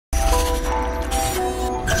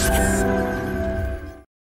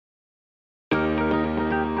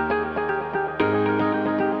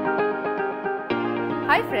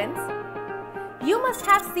Hi friends, you must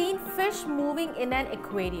have seen fish moving in an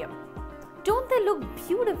aquarium. Don't they look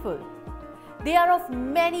beautiful? They are of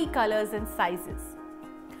many colors and sizes.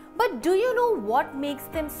 But do you know what makes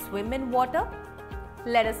them swim in water?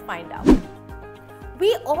 Let us find out.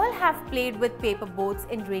 We all have played with paper boats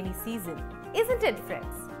in rainy season, isn't it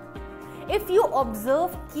friends? If you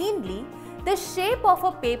observe keenly, the shape of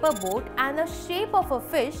a paper boat and the shape of a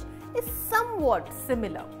fish is somewhat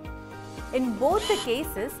similar. In both the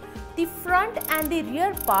cases, the front and the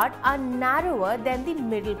rear part are narrower than the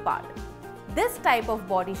middle part. This type of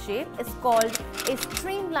body shape is called a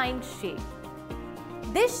streamlined shape.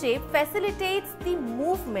 This shape facilitates the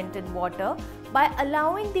movement in water by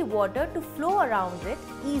allowing the water to flow around it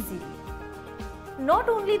easily. Not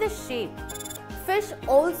only the shape, fish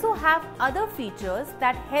also have other features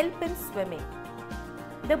that help in swimming.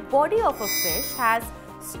 The body of a fish has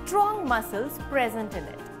strong muscles present in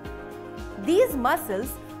it. These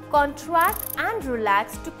muscles contract and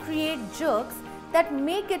relax to create jerks that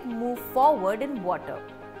make it move forward in water.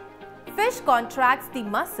 Fish contracts the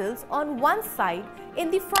muscles on one side in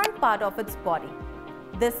the front part of its body.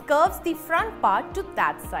 This curves the front part to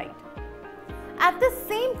that side. At the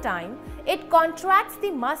same time, it contracts the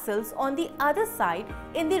muscles on the other side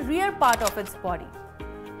in the rear part of its body.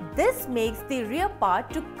 This makes the rear part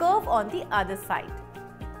to curve on the other side.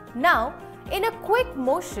 Now, in a quick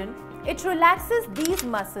motion, it relaxes these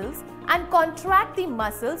muscles and contracts the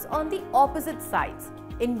muscles on the opposite sides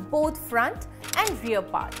in both front and rear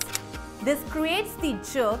parts. This creates the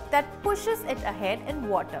jerk that pushes it ahead in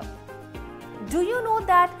water. Do you know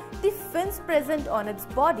that the fins present on its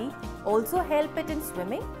body also help it in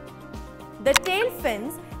swimming? The tail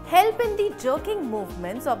fins help in the jerking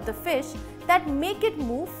movements of the fish that make it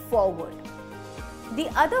move forward. The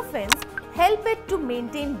other fins help it to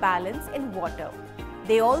maintain balance in water.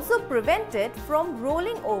 They also prevent it from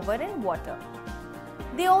rolling over in water.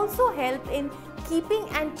 They also help in keeping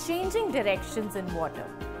and changing directions in water.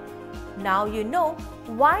 Now you know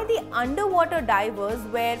why the underwater divers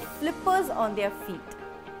wear flippers on their feet.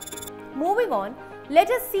 Moving on, let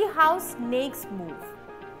us see how snakes move.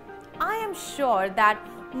 I am sure that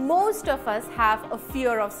most of us have a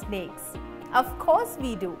fear of snakes. Of course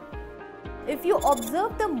we do. If you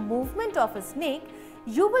observe the movement of a snake,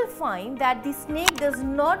 you will find that the snake does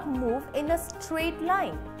not move in a straight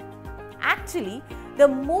line. Actually, the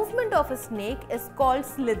movement of a snake is called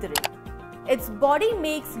slithering. Its body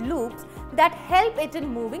makes loops that help it in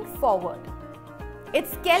moving forward.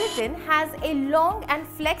 Its skeleton has a long and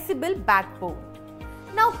flexible backbone.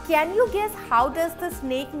 Now, can you guess how does the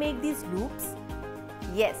snake make these loops?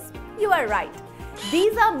 Yes, you are right.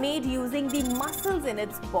 These are made using the muscles in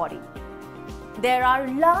its body. There are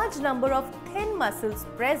a large number of thin muscles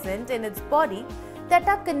present in its body that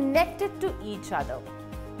are connected to each other.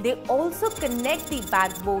 They also connect the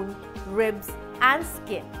backbone, ribs and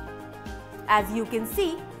skin. As you can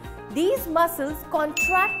see, these muscles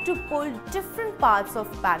contract to pull different parts of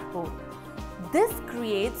backbone. This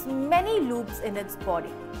creates many loops in its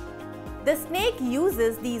body. The snake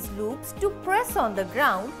uses these loops to press on the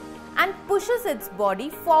ground and pushes its body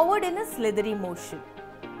forward in a slithery motion.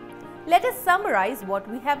 Let us summarize what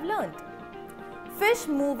we have learned. Fish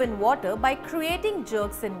move in water by creating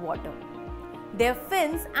jerks in water. Their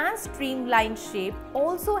fins and streamlined shape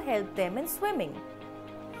also help them in swimming.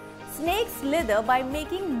 Snakes slither by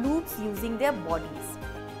making loops using their bodies.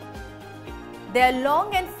 Their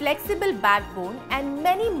long and flexible backbone and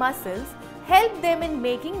many muscles help them in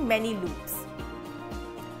making many loops.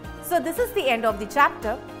 So this is the end of the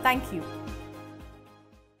chapter. Thank you.